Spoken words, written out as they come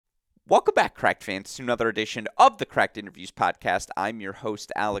Welcome back, Cracked fans, to another edition of the Cracked Interviews podcast. I'm your host,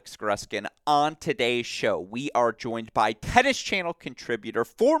 Alex Gruskin. On today's show, we are joined by Tennis Channel contributor,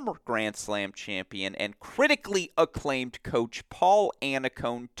 former Grand Slam champion, and critically acclaimed coach Paul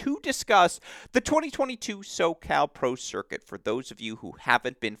Annacone to discuss the 2022 SoCal Pro Circuit. For those of you who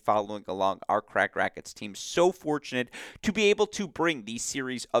haven't been following along, our Cracked Racquets team so fortunate to be able to bring the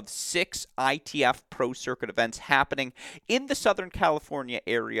series of 6 ITF Pro Circuit events happening in the Southern California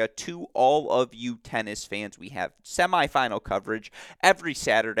area to all of you tennis fans. We have semifinal coverage every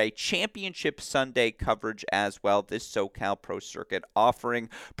Saturday, championship Sunday coverage as well. This SoCal Pro Circuit offering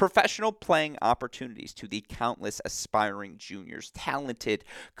professional playing opportunities to the countless aspiring juniors, talented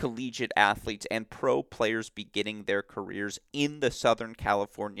collegiate athletes, and pro players beginning their careers in the Southern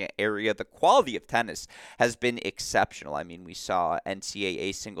California area. The quality of tennis has been exceptional. I mean, we saw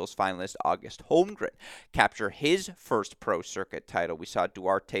NCAA singles finalist August Holmgren capture his first Pro Circuit title. We saw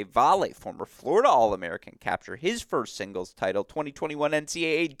Duarte Valle, former Florida All-American, capture his first singles title. 2021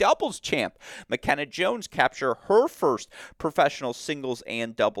 NCAA doubles champ McKenna Jones capture her first professional singles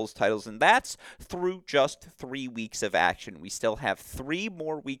and doubles titles, and that's through just 3 weeks of action. We still have 3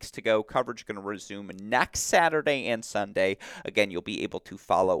 more weeks to go. Coverage going to resume next Saturday and Sunday. Again, you'll be able to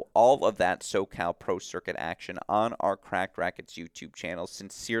follow all of that SoCal Pro Circuit action on our Cracked Racquets YouTube channel.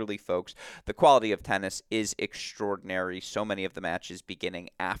 Sincerely, folks, the quality of tennis is extraordinary. So many of the matches beginning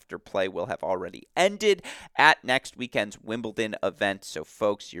after play will have already ended at next weekend's Wimbledon event. So,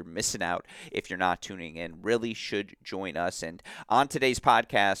 folks, you're missing out if you're not tuning in. Really should join us. And on today's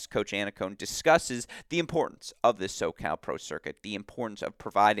podcast, Coach Annacone discusses the importance of this SoCal Pro Circuit, the importance of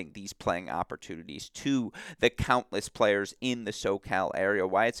providing these playing opportunities to the countless players in the SoCal area,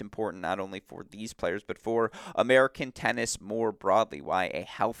 why it's important not only for these players, but for American tennis more broadly, why a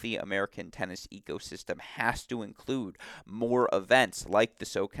healthy American tennis ecosystem has to include more events like the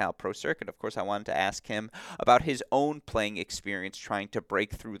SoCal Pro Circuit. Of course, I wanted to ask him about his own playing experience trying to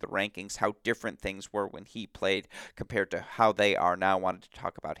break through the rankings, how different things were when he played compared to how they are now. Wanted to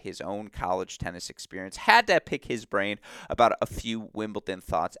talk about his own college tennis experience. Had to pick his brain about a few Wimbledon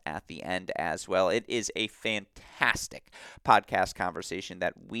thoughts at the end as well. It is a fantastic podcast conversation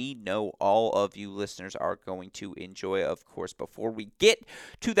that we know all of you listeners are going to enjoy. Of course, before we get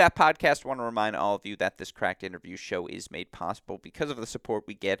to that podcast, I want to remind all of you that this Cracked Interview show is made possible because of the support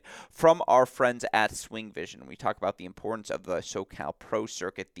we get from our friends at Swing Vision. We talk about the importance of the SoCal Pro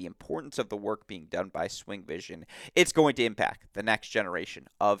Circuit, the importance of the work being done by Swing Vision. It's going to impact the next generation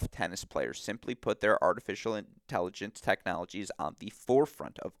of tennis players. Simply put, their artificial intelligence technology is on the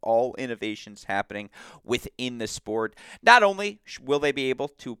forefront of all innovations happening within the sport. Not only will they be able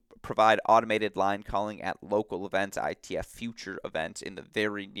to provide automated line calling at local events, ITF future events in the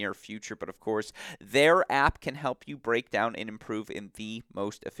very near future, but of course, their app can help you break down and improve in the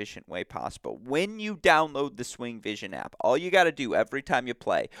most efficient way possible. When you download the Swing Vision app, all you got to do every time you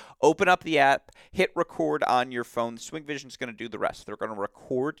play, open up the app, hit record on your phone. Swing Vision is going to do the rest. They're going to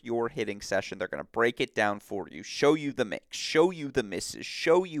record your hitting session. They're going to break it down for you, show you the mix, show you the misses,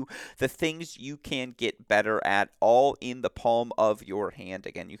 show you the things you can get better at, all in the palm of your hand.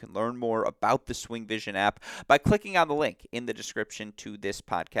 Again, you can learn more about the Swing Vision app by clicking on the link in the description to this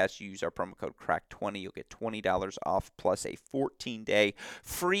podcast. You use our promo code CRACK20. You'll get $20 off plus a 14-day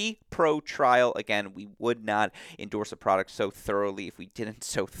free pro trial. Again, we would not endorse a product so thoroughly if we didn't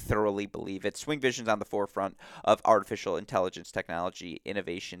so thoroughly believe it. Swing Vision's on the forefront of artificial intelligence technology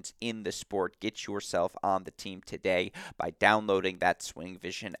innovations in the sport. Get yourself on the team today by downloading that Swing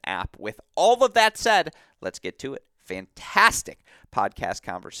Vision app. With all of that said, let's get to it. Fantastic podcast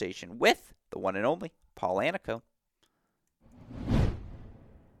conversation with the one and only Paul Annacone.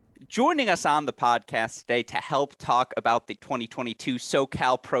 Joining us on the podcast today to help talk about the 2022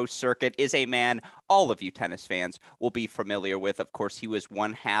 SoCal Pro Circuit is a man all of you tennis fans will be familiar with. Of course, he was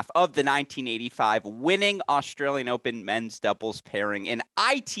one half of the 1985 winning Australian Open men's doubles pairing, an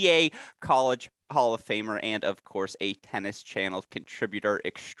ITA College Hall of Famer, and of course, a Tennis Channel contributor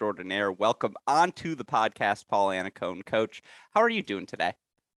extraordinaire. Welcome onto the podcast, Paul Annacone. Coach, how are you doing today?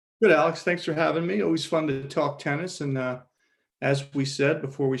 Good, Alex. Thanks for having me. Always fun to talk tennis. And as we said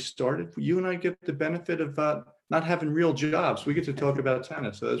before we started, you and I get the benefit of not having real jobs. We get to talk about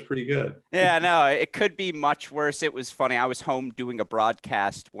tennis, so that's pretty good. Yeah, no, it could be much worse. It was funny. I was home doing a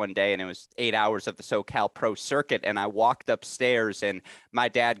broadcast one day, and it was 8 hours of the SoCal Pro Circuit, and I walked upstairs, and my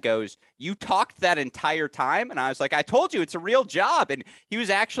dad goes, "You talked that entire time?" And I was like, "I told you it's a real job." And he was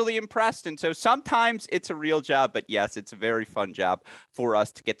actually impressed. And so sometimes it's a real job, but yes, it's a very fun job for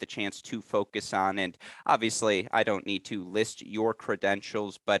us to get the chance to focus on. And obviously, I don't need to list your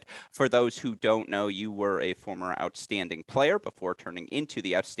credentials, but for those who don't know, you were a former outstanding player before turning into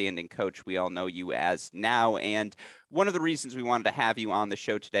the outstanding coach we all know you as now. And one of the reasons we wanted to have you on the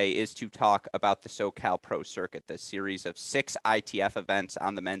show today is to talk about the SoCal Pro Circuit, the series of 6 ITF events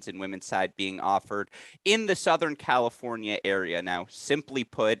on the men's and women's side being offered in the Southern California area. Now, simply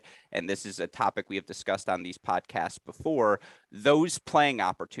put, and this is a topic we have discussed on these podcasts before, those playing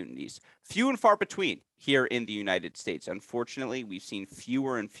opportunities, few and far between here in the United States. Unfortunately, we've seen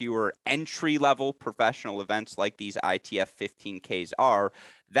fewer and fewer entry-level professional events like these ITF 15Ks are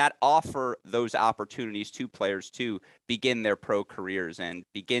that offer those opportunities to players to begin their pro careers and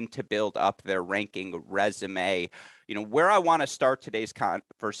begin to build up their ranking resume. Where I want to start today's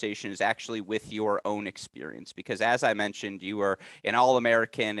conversation is actually with your own experience, because as I mentioned, you were an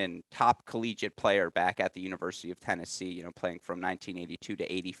All-American and top collegiate player back at the University of Tennessee, playing from 1982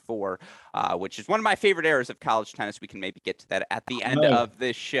 to 84, which is one of my favorite eras of college tennis. We can maybe get to that at the end of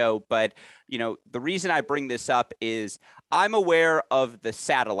this show. But, the reason I bring this up is I'm aware of the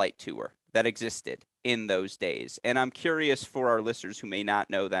satellite tour that existed in those days. And I'm curious for our listeners who may not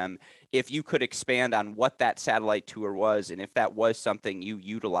know them, if you could expand on what that satellite tour was and if that was something you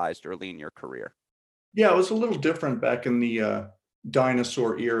utilized early in your career. Yeah, it was a little different back in the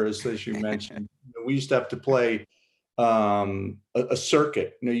dinosaur eras, as you mentioned. We used to have to play a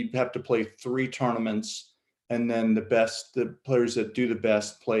circuit. You'd have to play 3 tournaments, and then the players that do the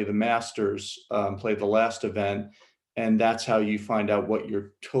best play the Masters, play the last event, and that's how you find out what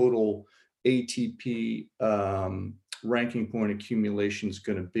your total ATP ranking point accumulation is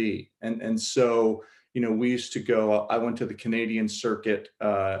going to be. And so, we used to go. I went to the Canadian circuit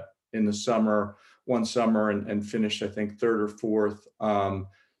in the summer, one summer, and finished, I think, 3rd or 4th.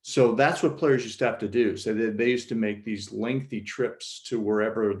 So that's what players used to have to do. So they used to make these lengthy trips to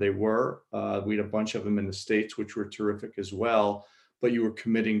wherever they were. We had a bunch of them in the States, which were terrific as well. But you were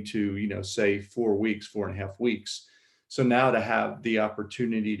committing to, say 4 weeks, 4.5 weeks. So now to have the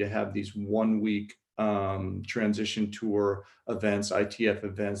opportunity to have these 1-week transition tour events, ITF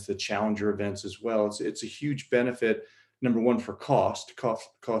events, the challenger events as well, it's a huge benefit. Number one, for cost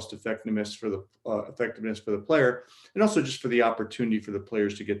effectiveness for the player, and also just for the opportunity for the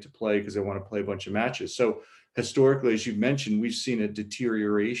players to get to play because they want to play a bunch of matches. So historically, as you mentioned, we've seen a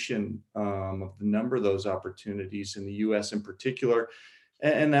deterioration of the number of those opportunities in the U.S. in particular,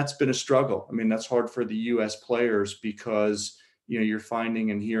 and that's been a struggle. I mean, that's hard for the U.S. players because you're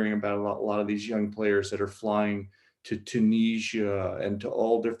finding and hearing about a lot of these young players that are flying to Tunisia and to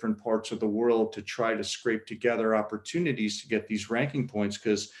all different parts of the world to try to scrape together opportunities to get these ranking points,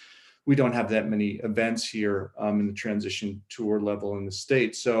 because we don't have that many events here in the transition tour level in the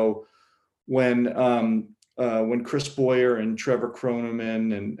States. So when Chris Boyer and Trevor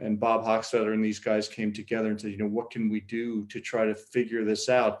Kroneman and Bob Hochstetler and these guys came together and said, what can we do to try to figure this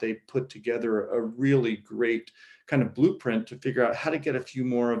out? They put together a really great kind of blueprint to figure out how to get a few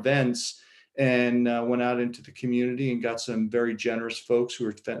more events, and went out into the community and got some very generous folks who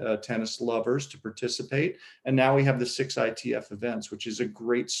are tennis lovers to participate. And now we have the 6 ITF events, which is a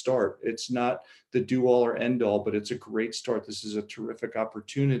great start. It's not the do all or end all, but it's a great start. This is a terrific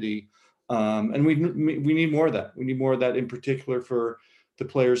opportunity. And we need more of that. We need more of that, in particular for the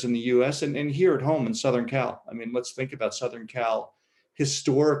players in the US and here at home in Southern Cal. I mean, let's think about Southern Cal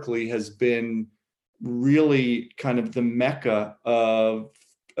historically has been really kind of the mecca of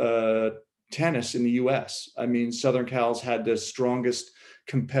tennis in the US. I mean, Southern Cal's had the strongest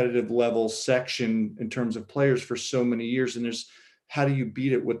competitive level section in terms of players for so many years. And how do you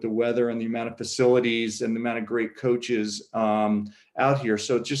beat it with the weather and the amount of facilities and the amount of great coaches out here?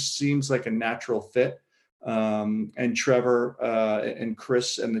 So it just seems like a natural fit. And Trevor and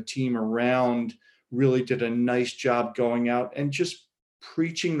Chris and the team around really did a nice job going out and just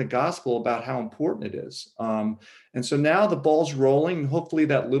preaching the gospel about how important it is. And so now the ball's rolling. Hopefully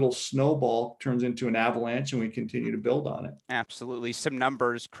that little snowball turns into an avalanche and we continue to build on it. Absolutely. Some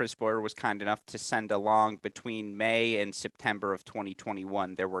numbers Chris Boyer was kind enough to send along. Between May and September of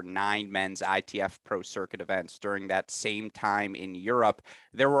 2021, there were 9 men's ITF Pro Circuit events. During that same time in Europe,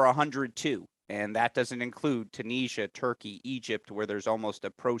 there were 102. And that doesn't include Tunisia, Turkey, Egypt, where there's almost a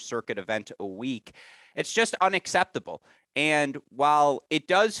pro circuit event a week. It's just unacceptable. And while it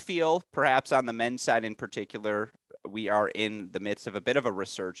does feel, perhaps on the men's side in particular, we are in the midst of a bit of a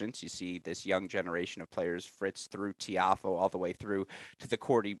resurgence. You see this young generation of players, Fritz through Tiafoe, all the way through to the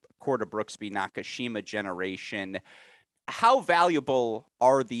Korda Brooksby Nakashima generation. how valuable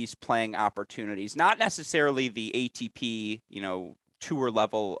are these playing opportunities? Not necessarily the ATP, tour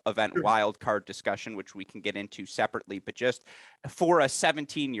level event Sure. wild card discussion, which we can get into separately, but just for a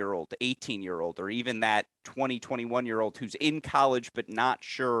 17-year-old, 18-year-old, or even that 20, 21-year-old who's in college but not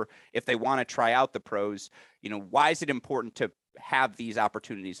sure if they want to try out the pros, why is it important to have these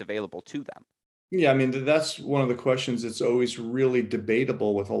opportunities available to them? Yeah, I mean, that's one of the questions that's always really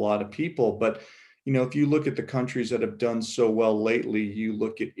debatable with a lot of people. But, if you look at the countries that have done so well lately, you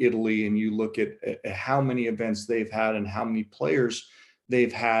look at Italy and you look at how many events they've had and how many players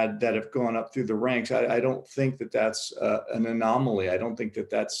they've had that have gone up through the ranks. I don't think that that's an anomaly. I don't think that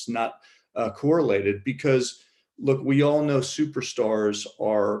that's not correlated because, look, we all know superstars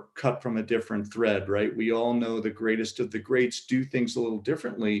are cut from a different thread, right? We all know the greatest of the greats do things a little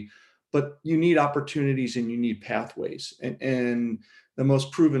differently, but you need opportunities and you need pathways. And the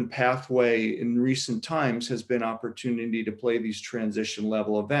most proven pathway in recent times has been opportunity to play these transition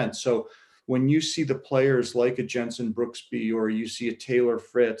level events. So when you see the players like a Jensen Brooksby, or you see a Taylor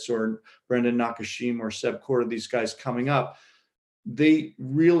Fritz or Brendan Nakashima or Seb Korda, these guys coming up, they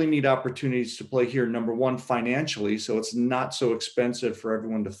really need opportunities to play here. Number one, financially, so it's not so expensive for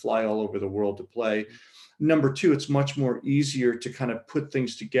everyone to fly all over the world to play. Number two, it's much more easier to kind of put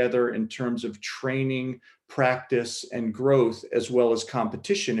things together in terms of training, practice, and growth, as well as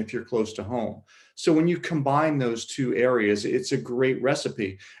competition if you're close to home. So when you combine those two areas, it's a great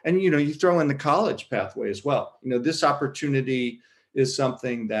recipe. And you throw in the college pathway as well. This opportunity is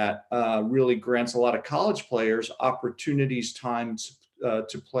something that really grants a lot of college players opportunities, times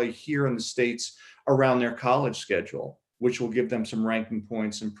to play here in the States around their college schedule, which will give them some ranking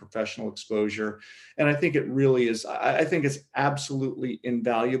points and professional exposure. And I think it really is, I think it's absolutely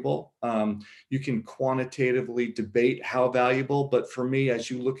invaluable. You can quantitatively debate how valuable, but for me,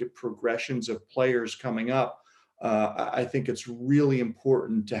 as you look at progressions of players coming up, I think it's really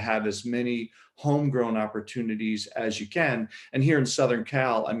important to have as many homegrown opportunities as you can. And here in Southern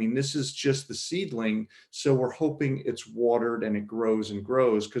Cal, I mean, this is just the seedling. So we're hoping it's watered and it grows and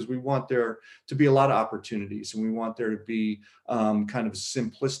grows, because we want there to be a lot of opportunities, and we want there to be kind of a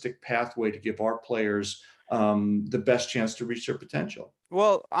simplistic pathway to give our players the best chance to reach their potential.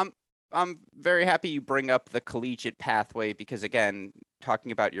 Well, I'm very happy you bring up the collegiate pathway because, again,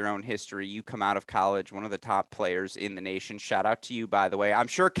 talking about your own history, you come out of college, one of the top players in the nation. Shout out to you, by the way. I'm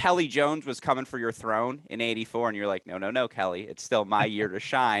sure Kelly Jones was coming for your throne in '84, and you're like, no, no, no, Kelly, it's still my year to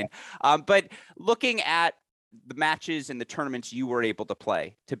shine. But looking at the matches and the tournaments you were able to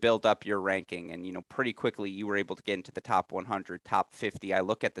play to build up your ranking, and pretty quickly you were able to get into the top 100, top 50. I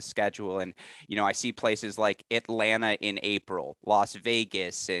look at the schedule, and I see places like Atlanta in April, Las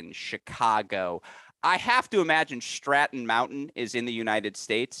Vegas and Chicago. I have to imagine Stratton Mountain is in the United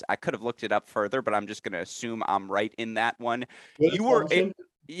States. I could have looked it up further, but I'm just going to assume I'm right in that one. Good You were assumption.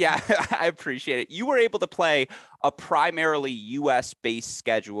 Yeah, I appreciate it. You were able to play a primarily US based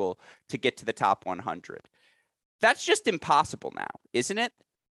schedule to get to the top 100. That's just impossible now, isn't it?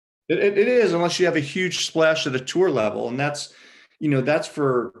 It is, unless you have a huge splash at a tour level. And that's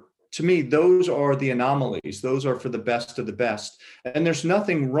to me, those are the anomalies. Those are for the best of the best. And there's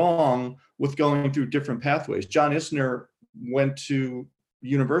nothing wrong with going through different pathways. John Isner went to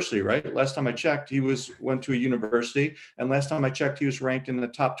university, right? Last time I checked, went to a university. And last time I checked, he was ranked in the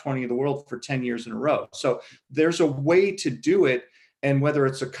top 20 of the world for 10 years in a row. So there's a way to do it. And whether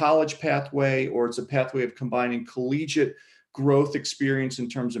it's a college pathway or it's a pathway of combining collegiate growth experience in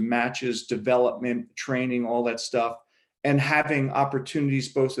terms of matches, development, training, all that stuff, and having opportunities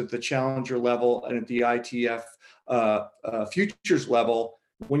both at the challenger level and at the ITF futures level,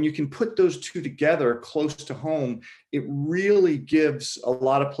 when you can put those two together close to home, it really gives a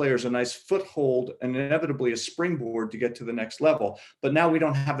lot of players a nice foothold and inevitably a springboard to get to the next level. But now we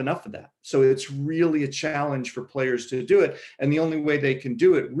don't have enough of that. So it's really a challenge for players to do it. And the only way they can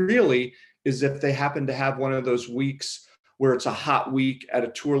do it really is if they happen to have one of those weeks where it's a hot week at a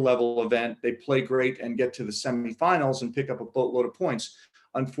tour level event, they play great and get to the semifinals and pick up a boatload of points.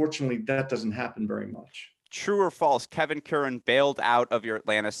 Unfortunately, that doesn't happen very much. True or false? Kevin Curran bailed out of your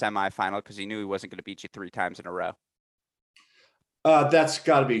Atlanta semifinal because he knew he wasn't going to beat you 3 times in a row. That's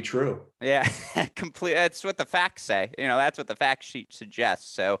got to be true. Yeah, complete. That's what the facts say. That's what the fact sheet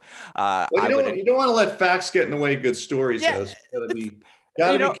suggests. So, well, you don't want to let facts get in the way of good stories. Yeah, though. So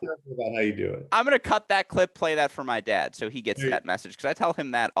gotta be careful about how you do it. I'm gonna cut that clip, play that for my dad, so he gets that message because I tell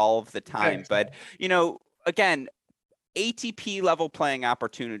him that all of the time. Okay. But again, ATP level playing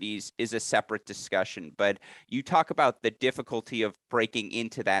opportunities is a separate discussion, but you talk about the difficulty of breaking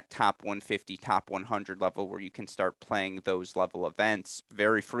into that top 150, top 100 level where you can start playing those level events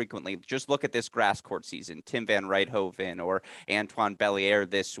very frequently. Just look at this grass court season. Tim Van Rijthoven or Antoine Bellier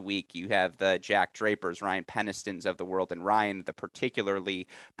this week. You have the Jack Drapers, Ryan Penistons of the world, and Ryan, the particularly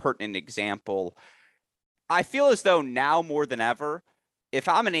pertinent example. I feel as though now more than ever, if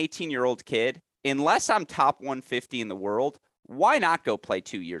I'm an 18-year-old kid, unless I'm top 150 in the world, why not go play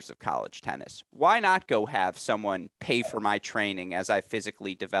 2 years of college tennis? Why not go have someone pay for my training as I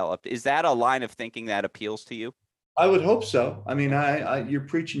physically develop? Is that a line of thinking that appeals to you? I would hope so. I mean, you're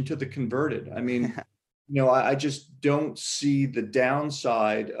preaching to the converted. I mean, I just don't see the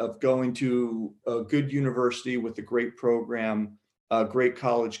downside of going to a good university with a great program, a great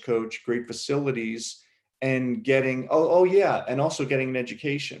college coach, great facilities, and getting oh yeah, and also getting an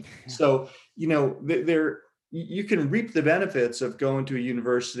education. Yeah. So there you can reap the benefits of going to a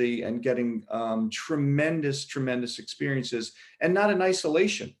university and getting tremendous experiences, and not in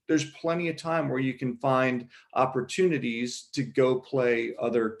isolation. There's plenty of time where you can find opportunities to go play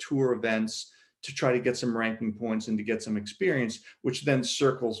other tour events to try to get some ranking points and to get some experience, which then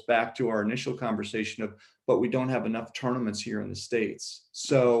circles back to our initial conversation of, but we don't have enough tournaments here in the States.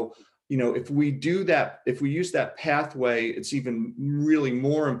 So, if we do that, if we use that pathway, it's even really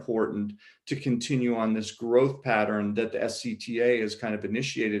more important to continue on this growth pattern that the SCTA has kind of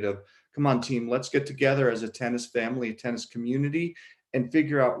initiated of, come on team, let's get together as a tennis family, a tennis community, and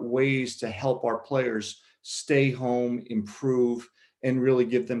figure out ways to help our players stay home, improve, and really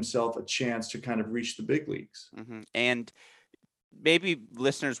give themselves a chance to kind of reach the big leagues. And maybe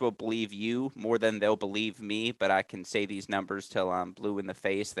listeners will believe you more than they'll believe me, but I can say these numbers till I'm blue in the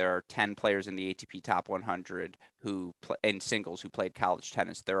face. There are 10 players in the ATP Top 100 in singles who played college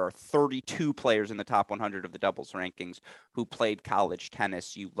tennis. There are 32 players in the top 100 of the doubles rankings who played college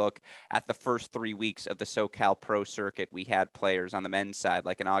tennis. You look at the first 3 weeks of the SoCal Pro Circuit, we had players on the men's side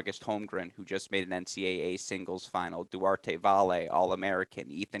like an August Holmgren who just made an NCAA singles final, Duarte Valle,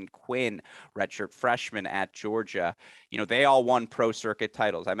 All-American, Ethan Quinn, redshirt freshman at Georgia. They all won pro circuit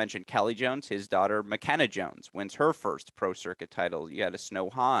titles. I mentioned Kelly Jones, his daughter McKenna Jones wins her first pro circuit title. You had a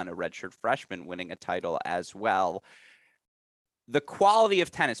Snow Hahn, a redshirt freshman, winning a title as well. The quality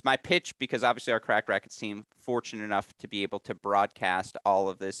of tennis, my pitch, because obviously our Cracked Racquets team fortunate enough to be able to broadcast all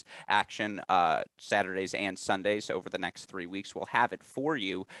of this action Saturdays and Sundays over the next 3 weeks. We'll have it for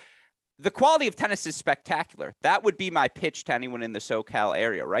you. The quality of tennis is spectacular. That would be my pitch to anyone in the SoCal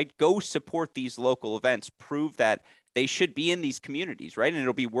area, right? Go support these local events. Prove that they should be in these communities, right? And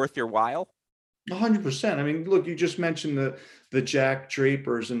it'll be worth your while. 100%. I mean, look, you just mentioned the Jack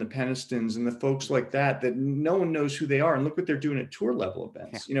Drapers and the Penistons and the folks like that no one knows who they are, and look what they're doing at tour level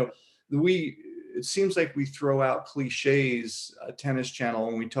events. Yeah. It seems like we throw out cliches, Tennis Channel,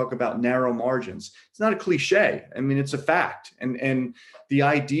 when we talk about narrow margins. It's not a cliche. I mean, it's a fact. And the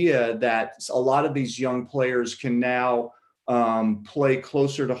idea that a lot of these young players can now play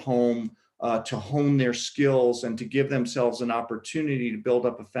closer to home, to hone their skills and to give themselves an opportunity to build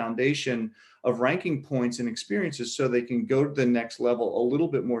up a foundation of ranking points and experiences so they can go to the next level a little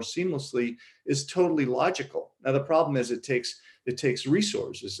bit more seamlessly is totally logical. Now, the problem is it takes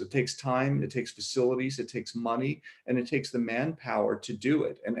resources, it takes time, it takes facilities, it takes money, and it takes the manpower to do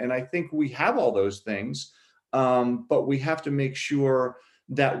it. And I think we have all those things, but we have to make sure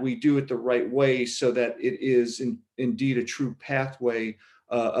that we do it the right way so that it is indeed a true pathway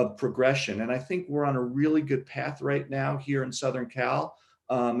of progression. And I think we're on a really good path right now here in Southern Cal.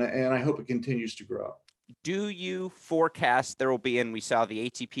 And I hope it continues to grow. Do you forecast there will be, and we saw the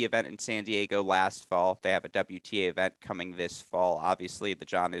ATP event in San Diego last fall. They have a WTA event coming this fall. Obviously, the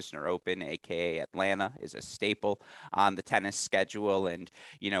John Isner Open, aka Atlanta, is a staple on the tennis schedule. And,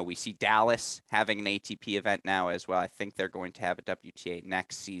 we see Dallas having an ATP event now as well. I think they're going to have a WTA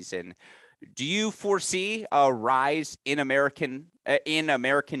next season. Do you foresee a rise in American-based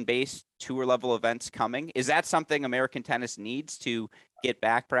tour level events coming? Is that something American tennis needs to get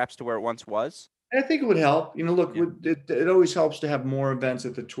back perhaps to where it once was? I think it would help. Look, Yeah. it always helps to have more events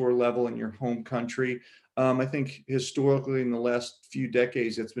at the tour level in your home country. I think historically in the last few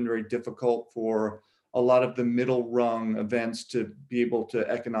decades, it's been very difficult for a lot of the middle rung events to be able to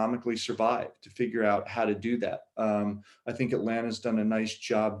economically survive, to figure out how to do that. I think Atlanta's done a nice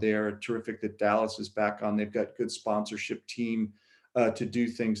job there. Terrific that Dallas is back on. They've got good sponsorship team to do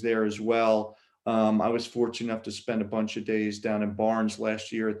things there as well. I was fortunate enough to spend a bunch of days down in Barnes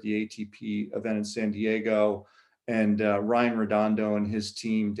last year at the ATP event in San Diego. And Ryan Redondo and his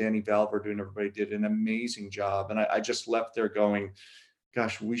team, Danny Valverde and everybody did an amazing job. And I just left there going,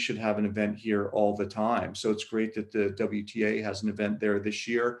 gosh, we should have an event here all the time. So it's great that the WTA has an event there this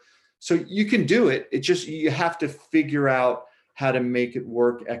year. So you can do it. It just, you have to figure out how to make it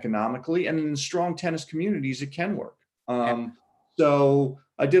work economically. And in strong tennis communities, it can work. Yeah. So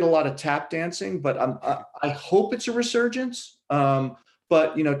I did a lot of tap dancing, but I hope it's a resurgence.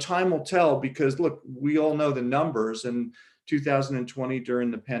 But time will tell, because look, we all know the numbers. And 2020,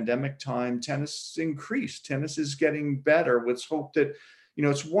 during the pandemic time, tennis increased. Tennis is getting better. Let's hope that,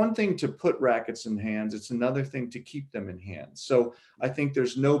 it's one thing to put rackets in hands. It's another thing to keep them in hands. So I think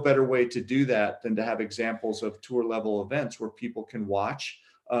there's no better way to do that than to have examples of tour level events where people can watch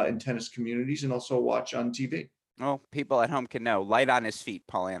in tennis communities and also watch on TV. Well, people at home can know. Light on his feet,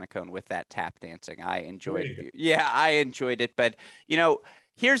 Paul Annacone, with that tap dancing. I There enjoyed you go. it. Yeah, I enjoyed it. But,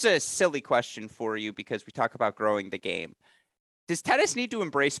 here's a silly question for you, because we talk about growing the game. Does tennis need to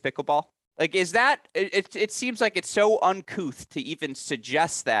embrace pickleball? Like, is that it seems like it's so uncouth to even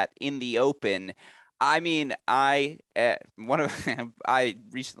suggest that in the open. I mean, one of I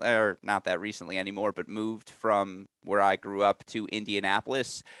recently, or not that recently anymore, but moved from where I grew up to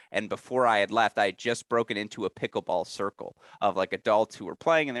Indianapolis, and before I had left, I had just broken into a pickleball circle of like adults who were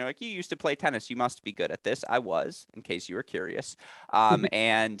playing, and they're like, "You used to play tennis, you must be good at this." I was, in case you were curious,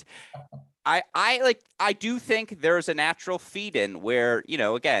 and I do think there's a natural feed in where,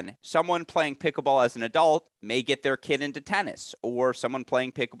 again, someone playing pickleball as an adult may get their kid into tennis, or someone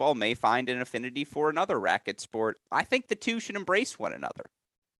playing pickleball may find an affinity for another racket sport. I think the two should embrace one another.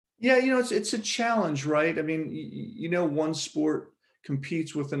 Yeah, it's a challenge, right? I mean, one sport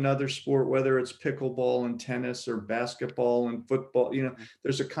competes with another sport, whether it's pickleball and tennis or basketball and football.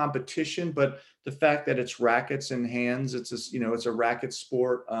 There's a competition, but the fact that it's rackets and hands, it's a racket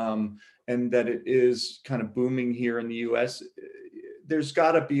sport, and that it is kind of booming here in the U.S. There's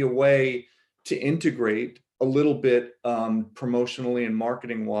got to be a way to integrate a little bit promotionally and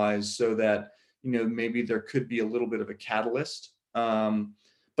marketing wise, so that maybe there could be a little bit of a catalyst.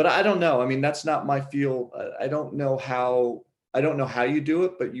 But I don't know. I mean, that's not my field. I don't know how you do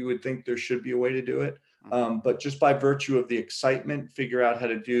it, but you would think there should be a way to do it. But just by virtue of the excitement, figure out how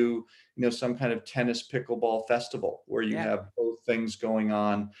to do, some kind of tennis pickleball festival where you Yeah. have both things going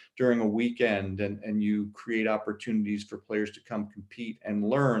on during a weekend, and you create opportunities for players to come compete and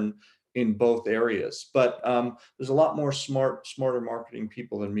learn in both areas. But there's a lot more smarter marketing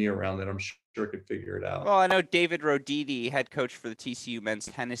people than me around that I'm sure could figure it out. Well, I know David Roditi, head coach for the TCU men's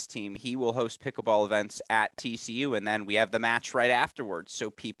tennis team. He will host pickleball events at TCU, and then we have the match right afterwards. So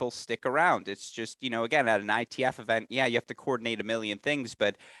people stick around. It's just, again, at an ITF event, yeah, you have to coordinate a million things,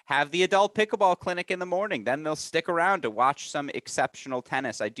 but have the adult pickleball clinic in the morning. Then they'll stick around to watch some exceptional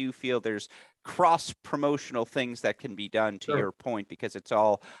tennis. I do feel there's cross promotional things that can be done, to Sure. your point, because it's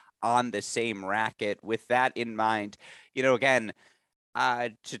all on the same racket. With that in mind, again,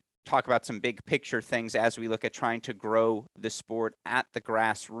 to talk about some big picture things as we look at trying to grow the sport at the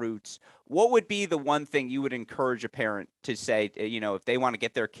grassroots, what would be the one thing you would encourage a parent to say, if they want to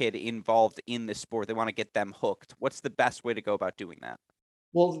get their kid involved in the sport, they want to get them hooked? What's the best way to go about doing that?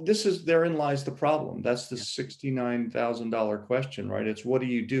 Well, therein lies the problem. That's the Yeah. $69,000 question, right? It's what do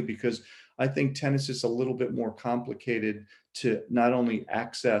you do? Because I think tennis is a little bit more complicated to not only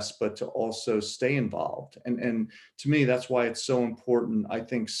access, but to also stay involved. And to me, that's why it's so important, I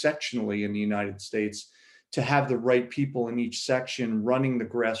think, sectionally in the United States, to have the right people in each section running the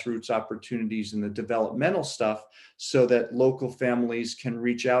grassroots opportunities and the developmental stuff, so that local families can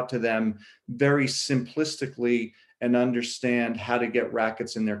reach out to them very simplistically and understand how to get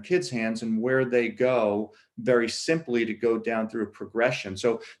rackets in their kids' hands, and where they go very simply to go down through a progression.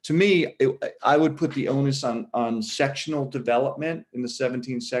 So to me, I would put the onus on sectional development in the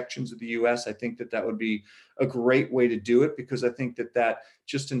 17 sections of the US. I think that would be a great way to do it, because I think that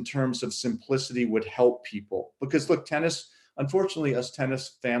just in terms of simplicity would help people. Because look, tennis, unfortunately, us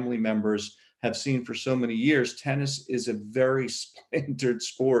tennis family members have seen for so many years, tennis is a very splintered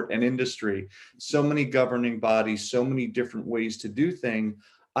sport and industry. So many governing bodies, so many different ways to do things.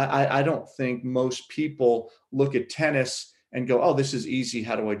 I don't think most people look at tennis and go, oh, this is easy.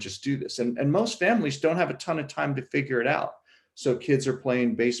 How do I just do this? And most families don't have a ton of time to figure it out. So kids are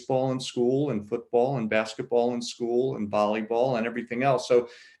playing baseball in school, and football and basketball in school, and volleyball and everything else. So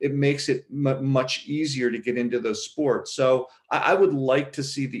it makes it much easier to get into those sports. So I would like to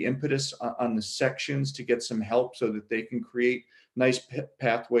see the impetus on the sections to get some help, so that they can create nice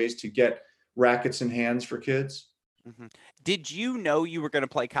pathways to get rackets in hands for kids. Hmm. Did you know you were going to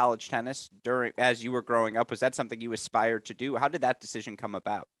play college tennis as you were growing up? Was that something you aspired to do? How did that decision come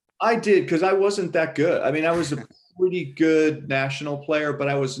about? I did, because I wasn't that good. I mean, I was a pretty good national player, but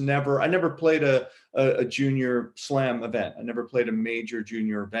I never played a junior slam event. I never played a major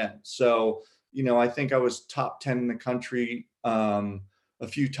junior event. So, I think I was top 10 in the country a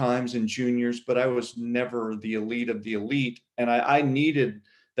few times in juniors, but I was never the elite of the elite. And I needed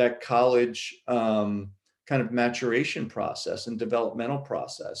that college kind of maturation process and developmental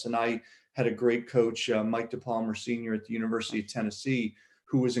process. And I had a great coach, Mike DePalmer Sr. at the University of Tennessee,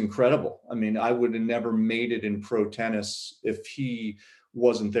 who was incredible. I mean, I would have never made it in pro tennis if he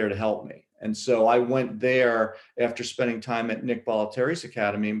wasn't there to help me. And so I went there after spending time at Nick Bollettieri's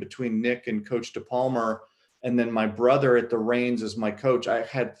academy. And between Nick and Coach DePalmer, and then my brother at the reins as my coach, I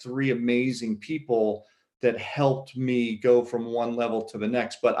had three amazing people that helped me go from one level to the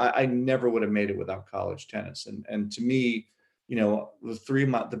next. But I never would have made it without college tennis. And to me,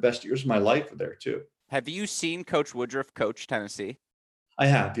 the best years of my life were there too. Have you seen Coach Woodruff coach Tennessee? I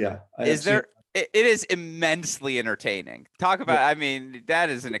have, yeah. It is immensely entertaining. Talk about, I mean, that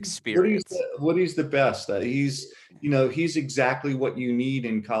is an experience. Woody's the best. He's exactly what you need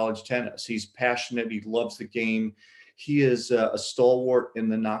in college tennis. He's passionate. He loves the game. He is a stalwart in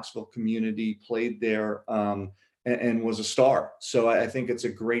the Knoxville community, played there, and was a star. So I think it's a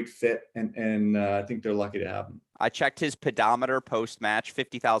great fit, and I think they're lucky to have him. I checked his pedometer post-match,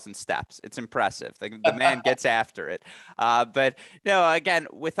 50,000 steps. It's impressive. The man gets after it. But no, again,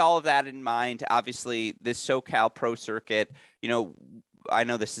 with all of that in mind, obviously this SoCal Pro Circuit, I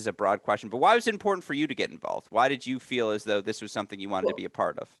know this is a broad question, but why was it important for you to get involved? Why did you feel as though this was something you wanted to be a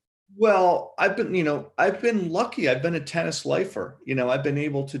part of? Well, I've been lucky. I've been a tennis lifer. I've been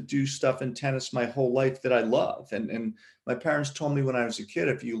able to do stuff in tennis my whole life that I love. And my parents told me when I was a kid,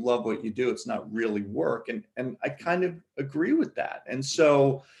 if you love what you do, it's not really work. And I kind of agree with that. And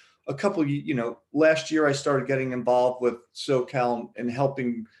so last year I started getting involved with SoCal and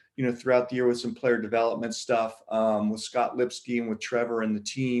helping, throughout the year with some player development stuff with Scott Lipsky and with Trevor and the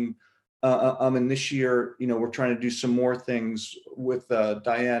team. And this year, we're trying to do some more things with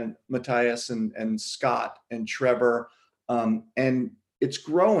Diane Matthias and Scott and Trevor. And it's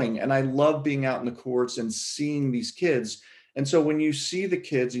growing. And I love being out in the courts and seeing these kids. And so when you see the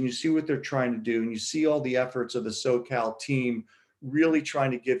kids and you see what they're trying to do, and you see all the efforts of the SoCal team really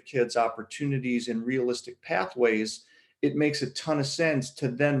trying to give kids opportunities and realistic pathways, it makes a ton of sense to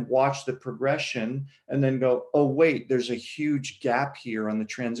then watch the progression and then go, oh, wait, there's a huge gap here on the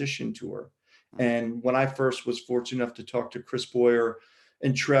transition tour. And when I first was fortunate enough to talk to Chris Boyer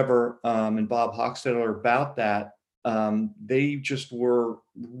and Trevor and Bob Hochstetler about that, they just were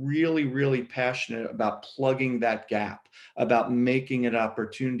really, really passionate about plugging that gap, about making an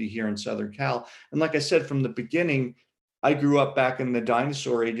opportunity here in Southern Cal. And like I said, from the beginning, I grew up back in the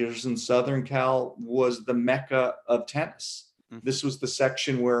dinosaur ages, and Southern Cal was the mecca of tennis. Mm-hmm. This was the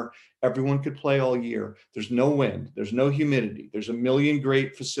section where everyone could play all year. There's no wind. There's no humidity. There's a million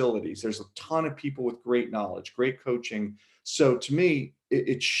great facilities. There's a ton of people with great knowledge, great coaching. So to me,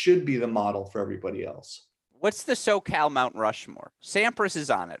 it should be the model for everybody else. What's the SoCal Mount Rushmore? Sampras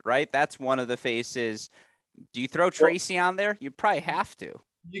is on it, right? That's one of the faces. Do you throw Tracy on there? You probably have to.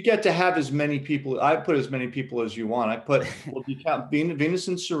 You get to have as many people. I put as many people as you want. I put, well, you count Venus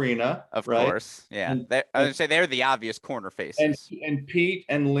and Serena, of right? course, yeah. I would say they're the obvious corner faces. And Pete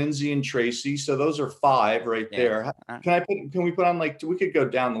and Lindsay and Tracy. So those are five right there. Can we put on we could go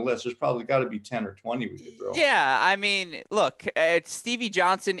down the list. There's probably got to be 10 or 20 we could throw. Yeah, I mean, look, Stevie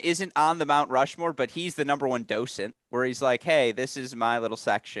Johnson isn't on the Mount Rushmore, but he's the number one docent. Where he's like, hey, this is my little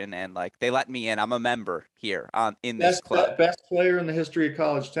section, and they let me in. I'm a member here in this club. Best player in the history of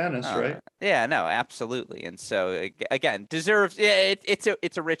college tennis, right? Yeah, no, absolutely. And so again, deserves. Yeah,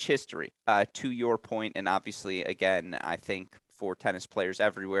 it's a rich history. To your point, and obviously, again, I think for tennis players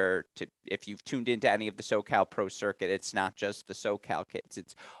everywhere, if you've tuned into any of the SoCal Pro Circuit, it's not just the SoCal kids.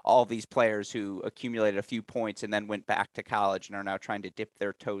 It's all these players who accumulated a few points and then went back to college and are now trying to dip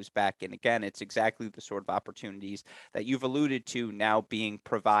their toes back in. Again, it's exactly the sort of opportunities that you've alluded to now being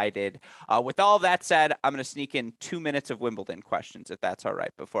provided. With all that said, I'm going to sneak in 2 minutes of Wimbledon questions, if that's all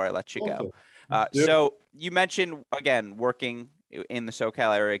right, before I let you go. So you mentioned, again, working in the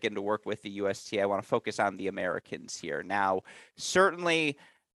SoCal area, getting to work with the USTA. I want to focus on the Americans here. Now, certainly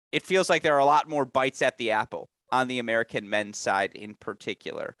it feels like there are a lot more bites at the apple on the American men's side in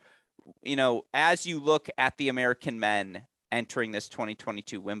particular. As you look at the American men entering this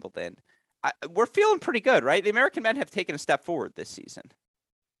 2022 Wimbledon, we're feeling pretty good, right? The American men have taken a step forward this season.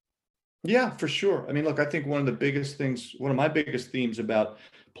 Yeah, for sure. I mean, look, I think one of my biggest themes about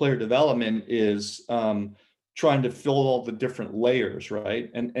player development is trying to fill all the different layers,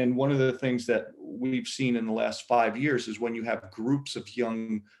 right? And one of the things that we've seen in the last 5 years is when you have groups of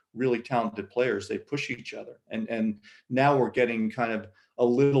young really talented players, they push each other. And now we're getting kind of a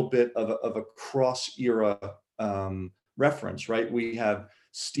little bit of a cross era reference, right? We have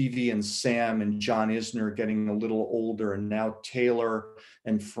Stevie and Sam and John Isner getting a little older, and now Taylor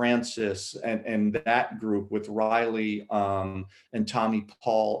and Francis and that group with Riley and Tommy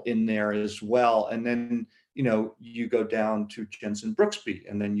Paul in there as well. And then, you go down to Jensen Brooksby,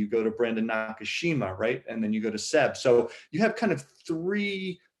 and then you go to Brandon Nakashima, right? And then you go to Seb. So you have kind of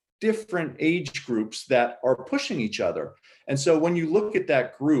three different age groups that are pushing each other. And so when you look at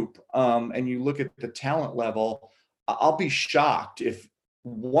that group and you look at the talent level, I'll be shocked if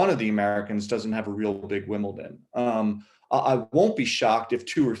one of the Americans doesn't have a real big Wimbledon. I won't be shocked if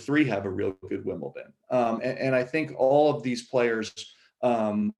two or three have a real good Wimbledon. And I think all of these players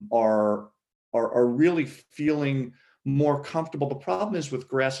are really feeling more comfortable. The problem is with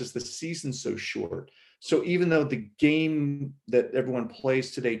grass is the season's so short. So even though the game that everyone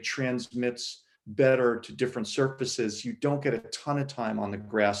plays today transmits better to different surfaces, you don't get a ton of time on the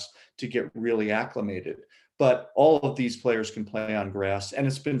grass to get really acclimated. But all of these players can play on grass, and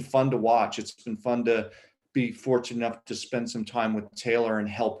it's been fun to watch. It's been fun to be fortunate enough to spend some time with Taylor and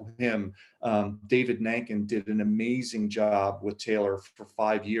help him. David Nankin did an amazing job with Taylor for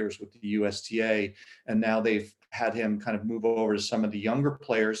 5 years with the USTA, and now they've had him kind of move over to some of the younger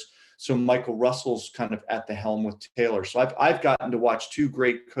players. So Michael Russell's kind of at the helm with Taylor. So I've gotten to watch two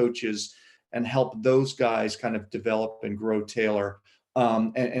great coaches and help those guys kind of develop and grow Taylor,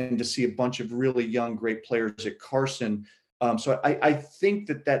 and to see a bunch of really young, great players at Carson. So I think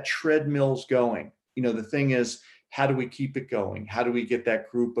that treadmill's going. The thing is, how do we keep it going? How do we get that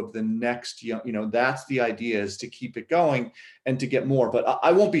group of the next young, that's the idea, is to keep it going and to get more. But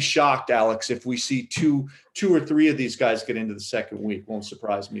I won't be shocked, Alex, if we see two or three of these guys get into the second week. Won't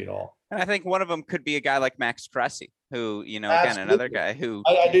surprise me at all. And I think one of them could be a guy like Max Cressy, who, again, another guy who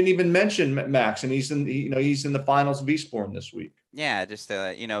I didn't even mention Max, and he's in the finals of Eastbourne this week. Yeah, just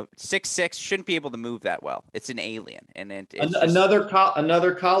 6'6" shouldn't be able to move that well. It's an alien, and it's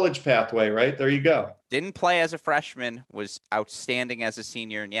another college pathway, right? There you go. Didn't play as a freshman, was outstanding as a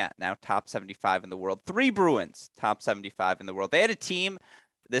senior, and now top 75 in the world. 3 Bruins top 75 in the world. They had a team.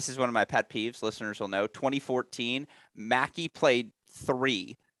 This is one of my pet peeves. Listeners will know. 2014, Mackey played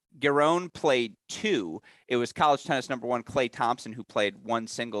 3. Garone played 2. It was college tennis number 1 Klay Thompson who played 1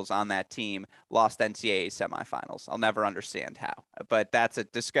 singles on that team, lost NCAA semifinals. I'll never understand how, but that's a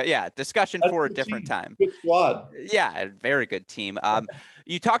discussion for a different time. Good squad. Yeah, a very good team.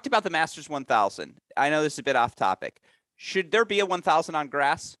 You talked about the Masters 1000. I know this is a bit off topic. Should there be a 1000 on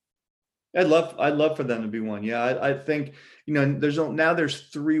grass? I'd love for them to be one. Yeah, I think there's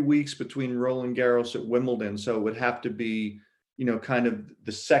 3 weeks between Roland Garros at Wimbledon, so it would have to be kind of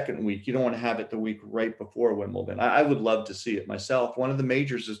the second week. You don't want to have it the week right before Wimbledon. I would love to see it myself. One of the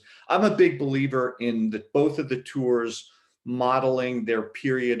majors is, I'm a big believer in both of the tours modeling their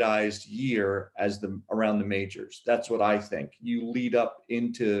periodized year as around the majors. That's what I think. You lead up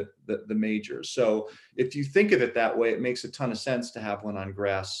into the majors. So if you think of it that way, it makes a ton of sense to have one on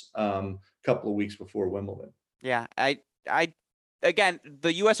grass a couple of weeks before Wimbledon. Yeah, Again,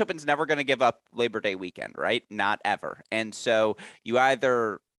 the U.S. Open's never going to give up Labor Day weekend, right? Not ever. And so you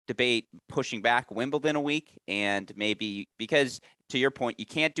either debate pushing back Wimbledon a week, and maybe, because to your point, you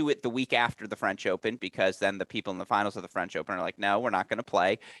can't do it the week after the French Open, because then the people in the finals of the French Open are like, no, we're not going to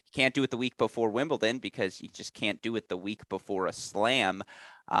play. You can't do it the week before Wimbledon, because you just can't do it the week before a slam.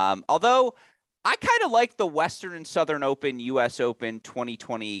 Although I kind of like the Western and Southern Open, U.S. Open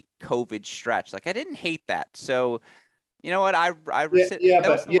 2020 COVID stretch. Like, I didn't hate that. So, you know what? But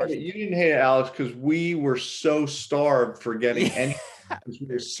you didn't hate it, Alex, because we were so starved for getting anything, because we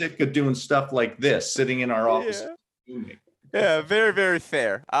were sick of doing stuff like this, sitting in our office. Yeah, very, very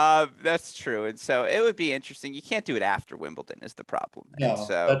fair. That's true. And so it would be interesting. You can't do it after Wimbledon is the problem. No,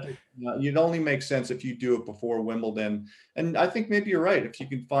 it only makes sense if you do it before Wimbledon. And I think maybe you're right. If you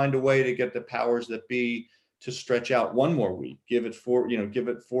can find a way to get the powers that be to stretch out one more week, give it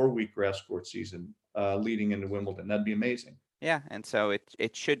 4-week grass court season leading into Wimbledon, that'd be amazing. Yeah, and so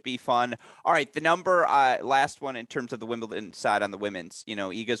it should be fun. All right, the number, last one in terms of the Wimbledon side on the women's,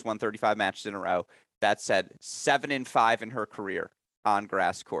 Iga's won 35 matches in a row. That said, 7-5 in her career on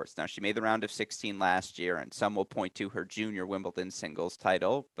grass courts. Now, she made the round of 16 last year, and some will point to her junior Wimbledon singles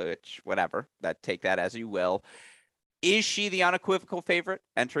title, which, whatever, take that as you will. Is she the unequivocal favorite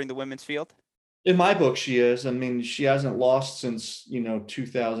entering the women's field? In my book, she is. I mean, she hasn't lost since,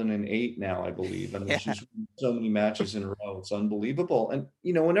 2008 now, I believe. I mean, she's won so many matches in a row. It's unbelievable. And,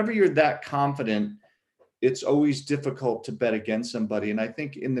 whenever you're that confident, it's always difficult to bet against somebody. And I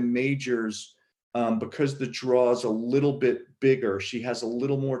think in the majors, because the draw is a little bit bigger. She has a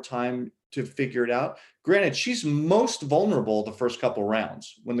little more time to figure it out. Granted, she's most vulnerable the first couple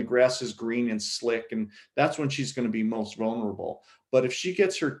rounds when the grass is green and slick, and that's when she's going to be most vulnerable. But if she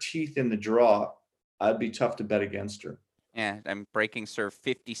gets her teeth in the draw, I'd be tough to bet against her. Yeah, I'm breaking serve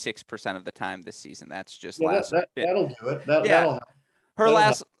 56% of the time this season. That's just Yeah, last. that'll do it. Yeah, That'll help. her That'll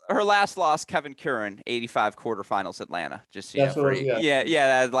help. last loss, Kevin Curran, 85 quarterfinals Atlanta. Just That's what I was,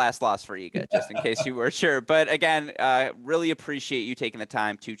 that last loss for Iga, just in case you were sure. But again, really appreciate you taking the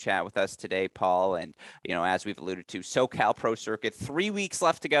time to chat with us today, Paul. And as we've alluded to, SoCal Pro Circuit, 3 weeks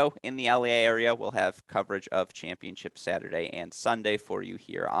left to go in the LA area. We'll have coverage of Championship Saturday and Sunday for you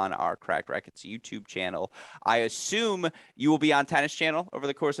here on our Cracked Racquets YouTube channel. I assume you will be on Tennis Channel over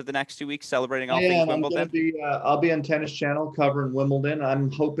the course of the next 2 weeks, celebrating all things Wimbledon. I'll be on Tennis Channel covering Wimbledon.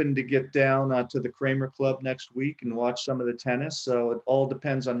 I'm hoping to get down to the Kramer Club next week and watch some of the tennis. So it all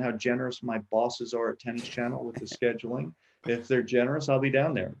depends on how generous my bosses are at Tennis Channel with the scheduling. If they're generous, I'll be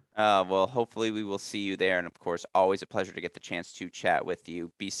down there. Well, hopefully we will see you there. And of course, always a pleasure to get the chance to chat with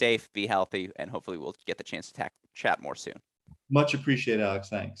you. Be safe, be healthy, and hopefully we'll get the chance to chat more soon. Much appreciated, Alex.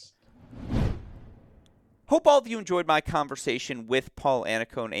 Thanks. Hope all of you enjoyed my conversation with Paul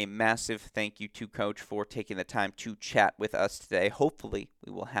Annacone. A massive thank you to Coach for taking the time to chat with us today. Hopefully,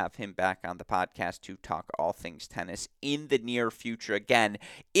 we will have him back on the podcast to talk all things tennis in the near future. Again,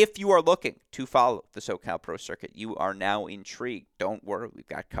 if you are looking to follow the SoCal Pro Circuit, you are now intrigued. Don't worry, we've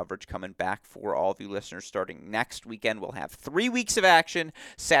got coverage coming back for all of you listeners starting next weekend. We'll have 3 weeks of action,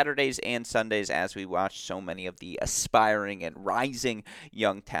 Saturdays and Sundays, as we watch so many of the aspiring and rising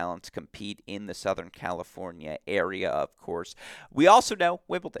young talents compete in the Southern California area, of course. We also know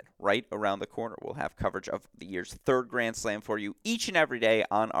Wimbledon right around the corner. We'll have coverage of the year's 3rd Grand Slam for you each and every day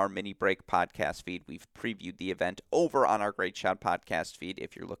on our Mini Break podcast feed. We've previewed the event over on our Great Shot podcast feed.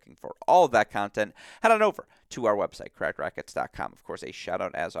 If you're looking for all of that content, head on over to our website, crackrackets.com. Of course, a shout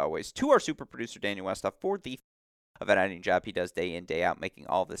out, as always, to our super producer, Daniel Westhoff, for the editing job he does day in, day out, making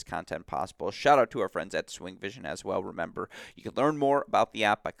all this content possible. Shout out to our friends at Swing Vision as well. Remember, you can learn more about the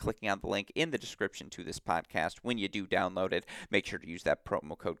app by clicking on the link in the description to this podcast. When you do download it, make sure to use that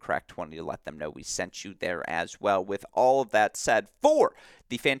promo code CRACK20 to let them know we sent you there as well. With all of that said, for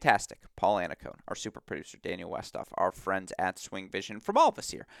the fantastic Paul Annacone, our super producer Daniel Westhoff, our friends at Swing Vision, from all of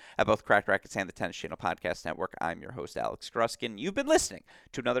us here at both Cracked Racquets and the Tennis Channel Podcast Network, I'm your host, Alex Gruskin. You've been listening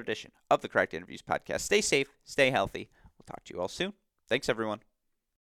to another edition of the Cracked Interviews Podcast. Stay safe, stay healthy. We'll talk to you all soon. Thanks, everyone.